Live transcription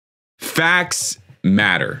Facts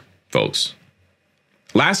matter, folks.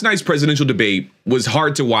 Last night's presidential debate was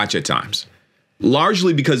hard to watch at times,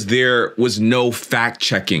 largely because there was no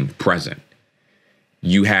fact-checking present.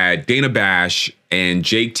 You had Dana Bash and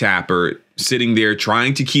Jake Tapper sitting there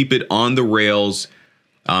trying to keep it on the rails.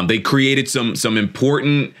 They created some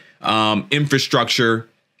important infrastructure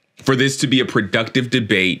for this to be a productive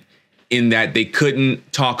debate in that they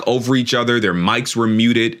couldn't talk over each other. Their mics were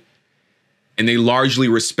muted, and they largely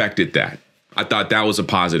respected that. I thought that was a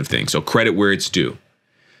positive thing. So credit where it's due.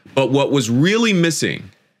 But what was really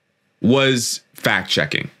missing was fact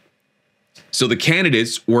checking. So the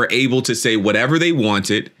candidates were able to say whatever they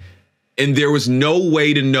wanted, and there was no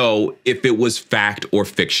way to know if it was fact or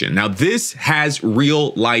fiction. Now, this has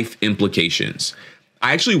real life implications.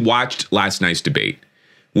 I actually watched last night's debate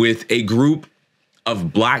with a group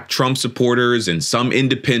of Black Trump supporters and some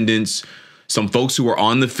independents, some folks who were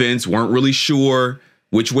on the fence, weren't really sure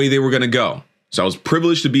which way they were going to go. So I was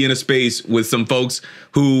privileged to be in a space with some folks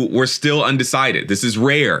who were still undecided. This is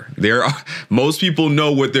rare. Most people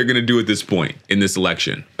know what they're going to do at this point in this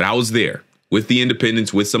election. But I was there with the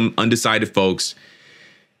independents, with some undecided folks,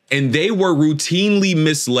 and they were routinely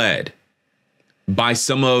misled by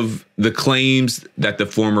some of the claims that the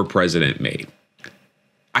former president made.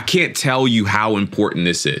 I can't tell you how important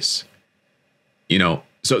this is. You know,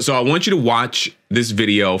 so I want you to watch this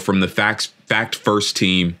video from the Fact First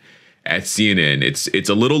team at CNN. It's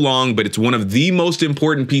a little long, but it's one of the most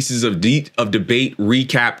important pieces of debate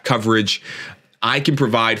recap coverage I can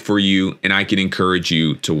provide for you, and I can encourage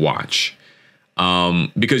you to watch.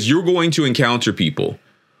 Because you're going to encounter people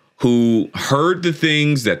who heard the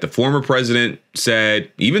things that the former president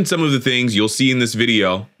said, even some of the things you'll see in this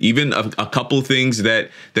video, even a couple of things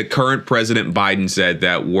that the current President Biden said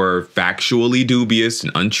that were factually dubious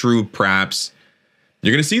and untrue, perhaps.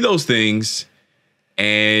 You're going to see those things,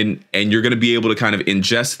 and you're going to be able to kind of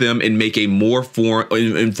ingest them and make a more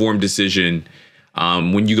informed decision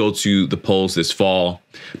when you go to the polls this fall.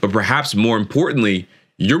 But perhaps more importantly,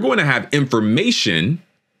 you're going to have information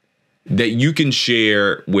that you can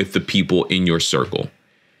share with the people in your circle.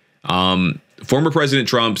 Former President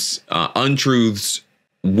Trump's untruths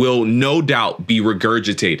will no doubt be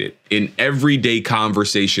regurgitated in everyday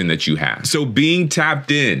conversation that you have. So being tapped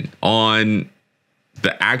in on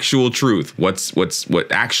the actual truth,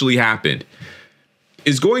 what actually happened,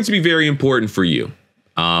 is going to be very important for you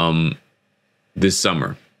this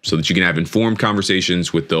summer, so that you can have informed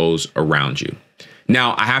conversations with those around you.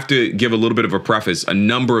 Now, I have to give a little bit of a preface. A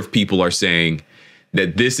number of people are saying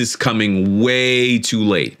that this is coming way too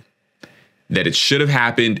late, that it should have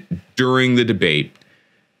happened during the debate.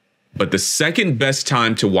 But the second best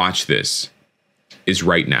time to watch this is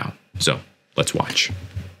right now. So let's watch.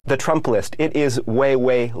 The Trump list, it is way,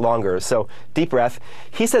 way longer. So deep breath.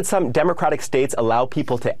 He said some Democratic states allow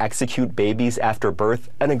people to execute babies after birth,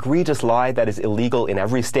 an egregious lie that is illegal in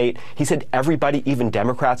every state. He said everybody, even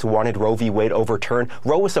Democrats, wanted Roe v. Wade overturned.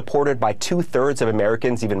 Roe was supported by 2/3 of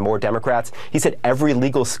Americans, even more Democrats. He said every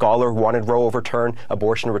legal scholar wanted Roe overturned,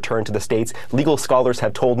 abortion returned to the states. Legal scholars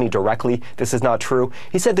have told me directly this is not true.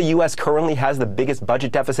 He said the U.S. currently has the biggest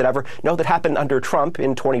budget deficit ever. No, that happened under Trump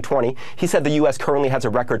in 2020. He said the U.S. currently has a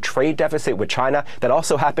record trade deficit with China that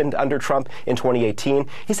also happened under Trump in 2018.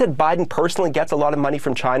 He said Biden personally gets a lot of money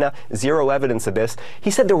from China. Zero evidence of this. He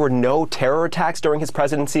said there were no terror attacks during his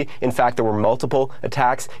presidency. In fact, there were multiple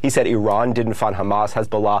attacks. He said Iran didn't fund Hamas,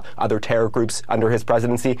 Hezbollah, other terror groups under his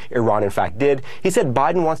presidency. Iran, in fact, did. He said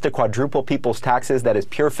Biden wants to quadruple people's taxes. That is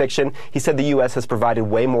pure fiction. He said the U.S. has provided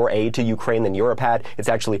way more aid to Ukraine than Europe had. It's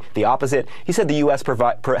actually the opposite. He said the U.S.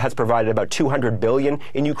 has provided about $200 billion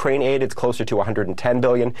in Ukraine aid. It's closer to $110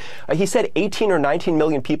 billion. He said 18 or 19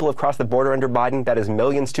 million people have crossed the border under Biden. That is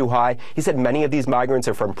millions too high. He said many of these migrants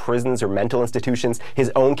are from prisons or mental institutions.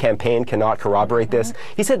 His own campaign cannot corroborate this.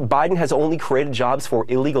 He said Biden has only created jobs for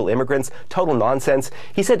illegal immigrants. Total nonsense.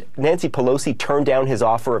 He said Nancy Pelosi turned down his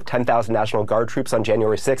offer of 10,000 National Guard troops on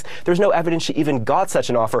January 6th. There's no evidence she even got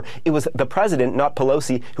such an offer. It was the president, not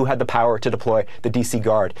Pelosi, who had the power to deploy the D.C.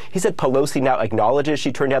 Guard. He said Pelosi now acknowledges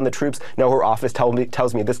she turned down the troops. No, her office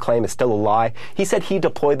tells me this claim is still a lie. He said he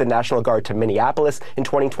deployed the National Guard to Minneapolis in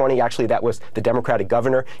 2020. Actually, that was the Democratic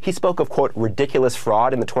governor. He spoke of, quote, ridiculous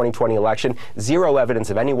fraud in the 2020 election. Zero evidence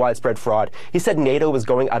of any widespread fraud. He said NATO was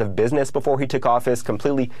going out of business before he took office.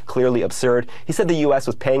 Completely, clearly absurd. He said the U.S.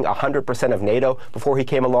 was paying 100% of NATO before he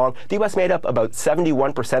came along. The U.S. made up about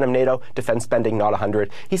 71% of NATO defense spending, not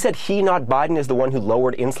 100. He said he, not Biden, is the one who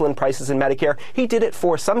lowered insulin prices in Medicare. He did it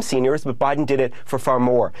for some seniors, but Biden did it for far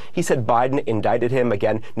more. He said Biden indicted him.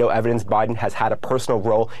 Again, no evidence Biden has had a personal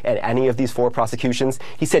role in any of these 4 prosecutions.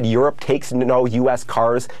 He said Europe takes no U.S.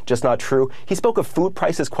 cars, just not true. He spoke of food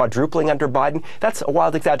prices quadrupling under Biden. That's a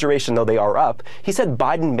wild exaggeration, though they are up. He said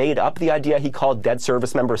Biden made up the idea he called dead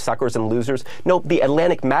service members suckers and losers. No, the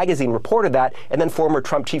Atlantic magazine reported that, and then former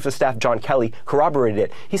Trump Chief of Staff John Kelly corroborated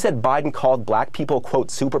it. He said Biden called black people,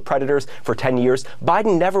 quote, super predators for 10 years.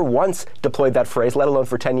 Biden never once deployed that phrase, let alone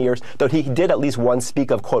for 10 years, though he did at least once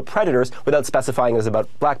speak of, quote, predators without specifying it was about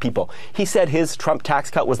black people. He said his Trump tax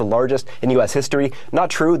cut was the largest in U.S. history. Not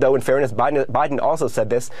true, though, in fairness, Biden also said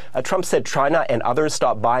this. Trump said China and others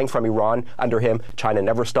stopped buying from Iran under him. China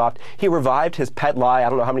never stopped. He revived his pet lie, I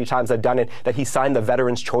don't know how many times I've done it, that he signed the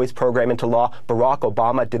Veterans Choice Program into law. Barack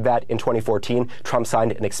Obama did that in 2014. Trump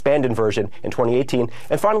signed an expanded version in 2018.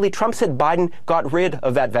 And finally, Trump said Biden got rid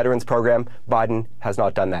of that Veterans Program. Biden has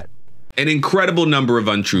not done that. An incredible number of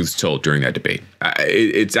untruths told during that debate.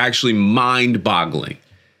 It's actually mind-boggling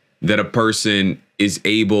that a person is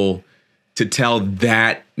able to tell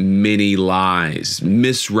that many lies,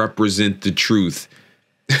 misrepresent the truth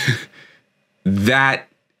that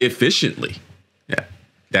efficiently. Yeah,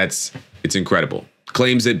 it's incredible.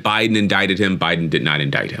 Claims that Biden indicted him, Biden did not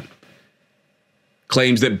indict him.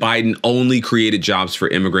 Claims that Biden only created jobs for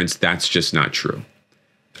immigrants, that's just not true.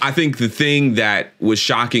 I think the thing that was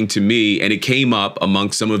shocking to me, and it came up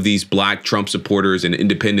amongst some of these black Trump supporters and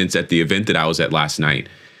independents at the event that I was at last night,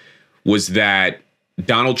 was that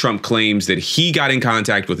Donald Trump claims that he got in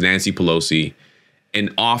contact with Nancy Pelosi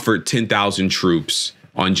and offered 10,000 troops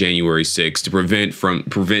on January 6th to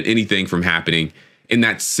prevent anything from happening. And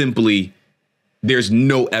that simply, there's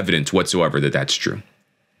no evidence whatsoever that that's true.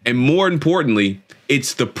 And more importantly,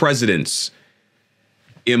 it's the president's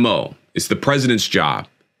MO. It's the president's job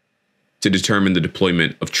to determine the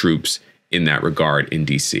deployment of troops in that regard in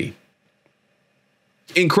D.C.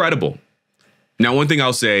 Incredible. Now, one thing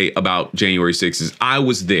I'll say about January 6th is I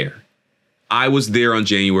was there. I was there on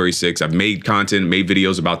January 6th. I've made content, made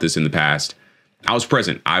videos about this in the past. I was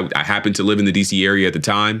present. I happened to live in the D.C. area at the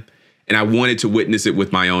time, and I wanted to witness it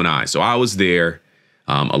with my own eyes. So I was there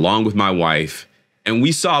along with my wife, and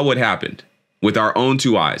we saw what happened with our own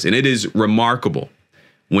 2 eyes. And it is remarkable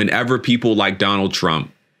whenever people like Donald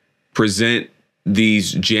Trump present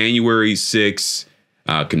these January 6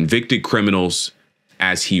 convicted criminals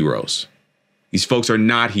as heroes. These folks are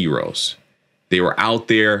not heroes. They were out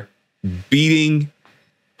there beating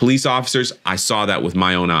police officers. I saw that with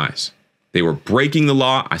my own eyes. They were breaking the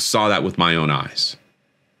law. I saw that with my own eyes.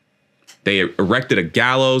 They erected a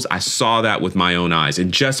gallows. I saw that with my own eyes.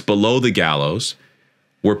 And just below the gallows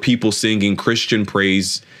were people singing Christian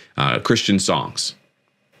praise, Christian songs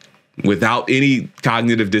without any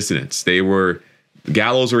cognitive dissonance.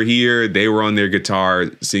 Gallows were here. They were on their guitar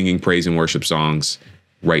singing praise and worship songs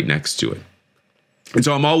right next to it. And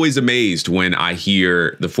so I'm always amazed when I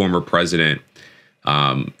hear the former president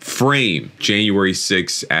frame January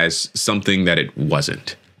 6th as something that it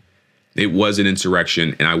wasn't. It was an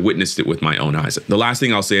insurrection, and I witnessed it with my own eyes. The last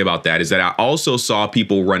thing I'll say about that is that I also saw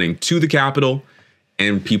people running to the Capitol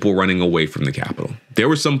and people running away from the Capitol. There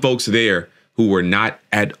were some folks there who were not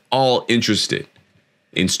at all interested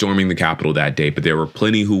in storming the Capitol that day, but there were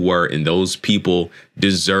plenty who were, and those people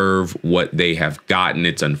deserve what they have gotten.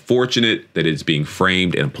 It's unfortunate that it's being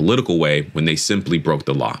framed in a political way when they simply broke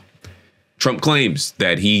the law. Trump claims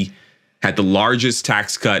that he had the largest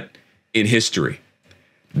tax cut in history.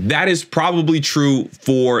 That is probably true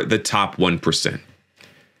for the top 1%,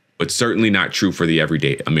 but certainly not true for the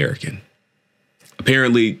everyday American.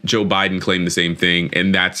 Apparently, Joe Biden claimed the same thing,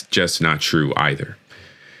 and that's just not true either.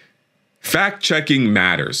 Fact-checking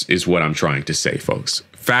matters is what I'm trying to say, folks.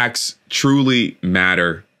 Facts truly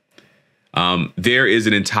matter. There is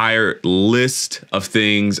an entire list of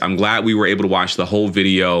things. I'm glad we were able to watch the whole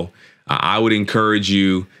video. I would encourage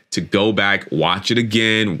you to go back, watch it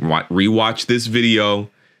again, rewatch this video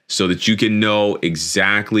so that you can know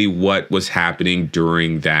exactly what was happening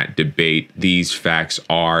during that debate. These facts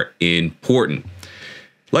are important.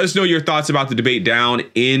 Let us know your thoughts about the debate down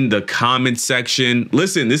in the comments section.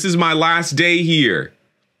 Listen, this is my last day here.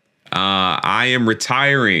 I am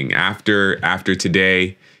retiring after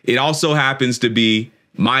today. It also happens to be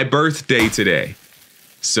my birthday today.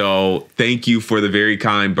 So thank you for the very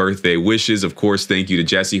kind birthday wishes. Of course, thank you to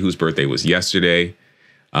Jesse, whose birthday was yesterday,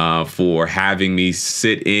 for having me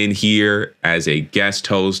sit in here as a guest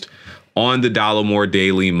host on the Dollemore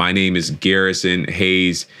Daily. My name is Garrison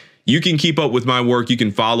Hayes. You can keep up with my work. You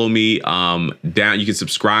can follow me down. You can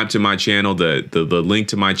subscribe to my channel. The link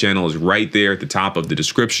to my channel is right there at the top of the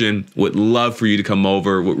description. Would love for you to come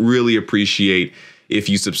over. Would really appreciate if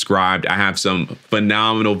you subscribed. I have some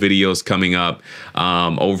phenomenal videos coming up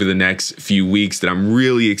over the next few weeks that I'm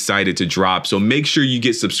really excited to drop. So make sure you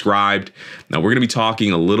get subscribed. Now, we're going to be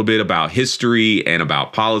talking a little bit about history and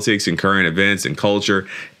about politics and current events and culture.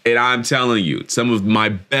 And I'm telling you, some of my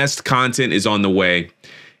best content is on the way.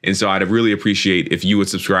 And so I'd really appreciate if you would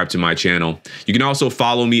subscribe to my channel. You can also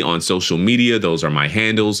follow me on social media. Those are my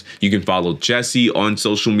handles. You can follow Jesse on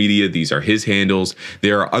social media. These are his handles.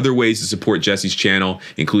 There are other ways to support Jesse's channel,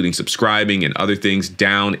 including subscribing and other things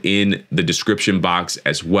down in the description box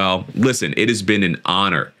as well. Listen, it has been an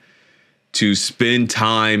honor to spend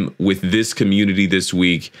time with this community this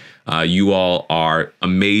week. You all are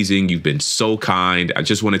amazing. You've been so kind. I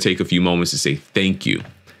just want to take a few moments to say thank you.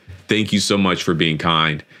 Thank you so much for being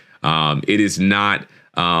kind. It is not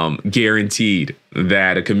guaranteed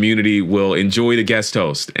that a community will enjoy the guest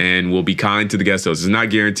host and will be kind to the guest host. It's not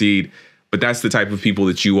guaranteed, but that's the type of people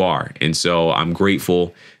that you are. And so I'm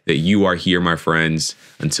grateful that you are here, my friends.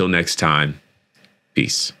 Until next time,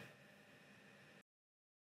 peace.